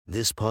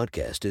This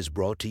podcast is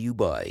brought to you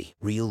by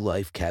Real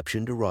Life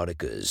Captioned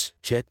Eroticas.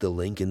 Check the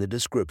link in the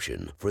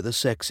description for the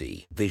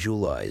sexy,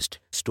 visualized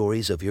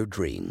stories of your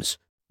dreams.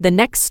 The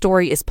next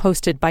story is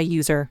posted by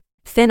user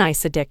Thin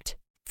Ice Addict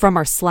from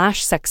our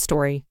 /sex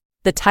story.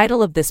 The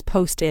title of this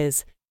post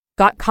is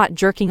Got Caught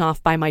Jerking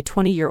Off by My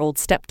 20-Year-Old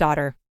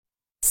Stepdaughter.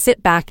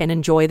 Sit back and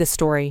enjoy the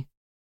story.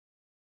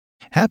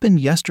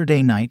 Happened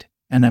yesterday night,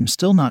 and I'm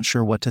still not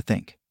sure what to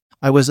think.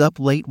 I was up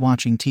late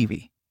watching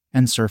TV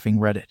and surfing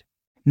Reddit.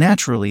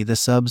 Naturally, the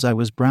subs I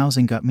was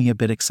browsing got me a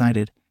bit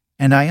excited,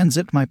 and I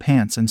unzipped my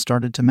pants and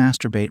started to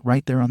masturbate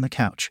right there on the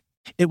couch.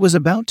 It was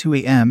about 2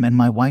 a.m. and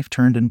my wife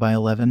turned in by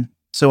 11,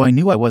 so I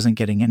knew I wasn't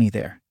getting any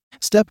there.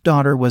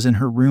 Stepdaughter was in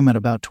her room at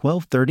about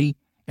 12:30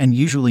 and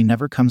usually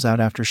never comes out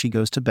after she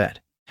goes to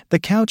bed. The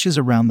couch is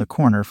around the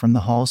corner from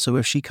the hall, so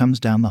if she comes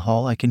down the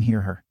hall I can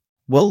hear her.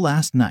 Well,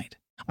 last night,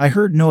 I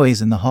heard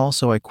noise in the hall,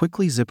 so I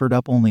quickly zippered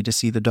up only to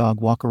see the dog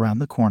walk around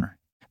the corner.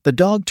 The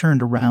dog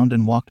turned around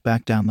and walked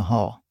back down the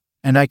hall,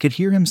 and I could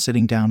hear him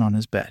sitting down on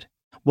his bed.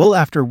 Well,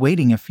 after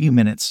waiting a few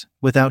minutes,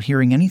 without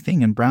hearing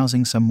anything and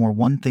browsing some more,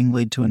 one thing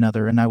led to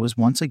another and I was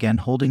once again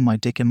holding my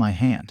dick in my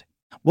hand.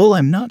 Well,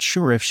 I'm not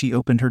sure if she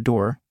opened her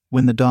door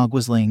when the dog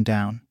was laying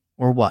down,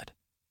 or what.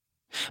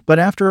 But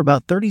after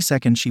about 30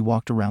 seconds she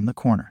walked around the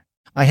corner.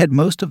 I had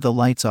most of the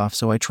lights off,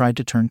 so I tried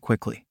to turn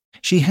quickly.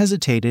 She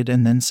hesitated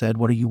and then said,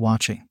 "What are you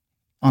watching?"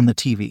 On the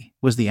TV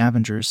was the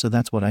Avengers, so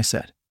that's what I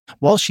said.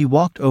 While she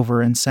walked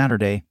over and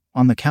Saturday,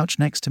 on the couch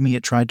next to me,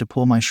 it tried to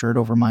pull my shirt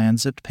over my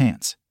unzipped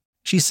pants.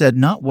 She said,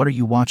 "Not what are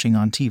you watching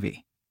on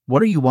TV?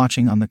 What are you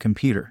watching on the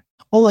computer?"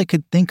 All I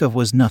could think of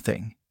was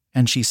nothing.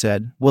 And she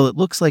said, "Well, it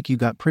looks like you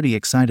got pretty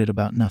excited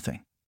about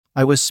nothing."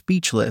 I was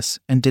speechless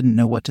and didn't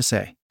know what to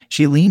say.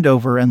 She leaned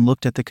over and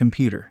looked at the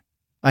computer.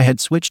 I had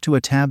switched to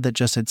a tab that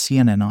just had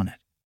CNN on it.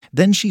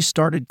 Then she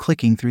started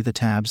clicking through the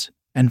tabs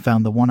and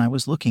found the one I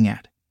was looking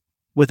at,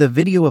 with a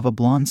video of a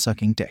blonde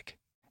sucking dick.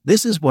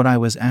 This is what I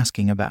was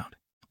asking about.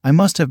 I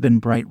must have been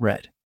bright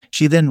red.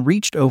 She then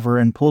reached over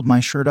and pulled my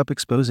shirt up,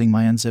 exposing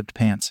my unzipped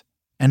pants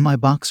and my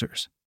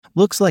boxers.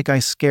 Looks like I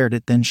scared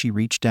it. Then she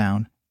reached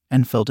down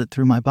and felt it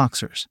through my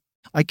boxers.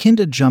 I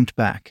kinda jumped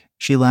back.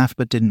 She laughed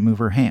but didn't move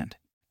her hand.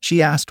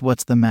 She asked,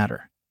 "What's the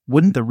matter?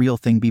 Wouldn't the real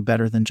thing be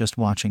better than just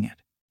watching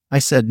it?" I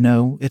said,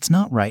 "No, it's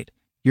not right.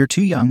 You're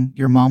too young.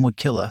 Your mom would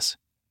kill us.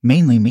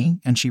 Mainly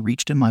me," and she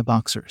reached in my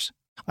boxers.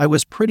 I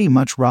was pretty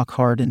much rock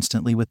hard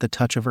instantly with the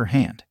touch of her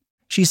hand.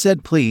 She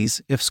said,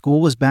 "Please, if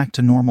school was back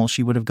to normal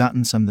she would have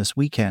gotten some this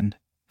weekend,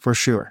 for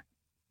sure.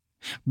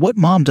 What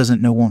mom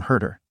doesn't know won't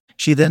hurt her."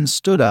 She then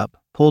stood up,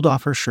 pulled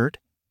off her shirt,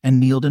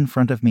 and kneeled in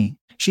front of me.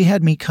 She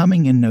had me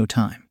coming in no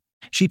time.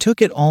 She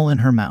took it all in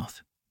her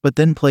mouth, but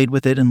then played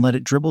with it and let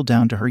it dribble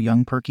down to her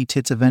young perky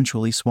tits,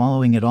 eventually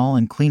swallowing it all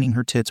and cleaning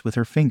her tits with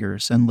her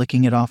fingers and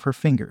licking it off her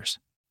fingers.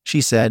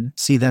 She said,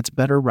 "See, that's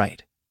better,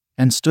 right?"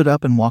 and stood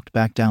up and walked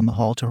back down the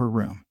hall to her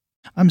room.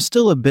 I'm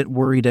still a bit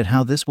worried at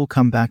how this will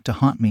come back to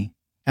haunt me.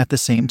 At the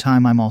same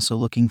time, I'm also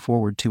looking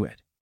forward to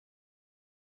it.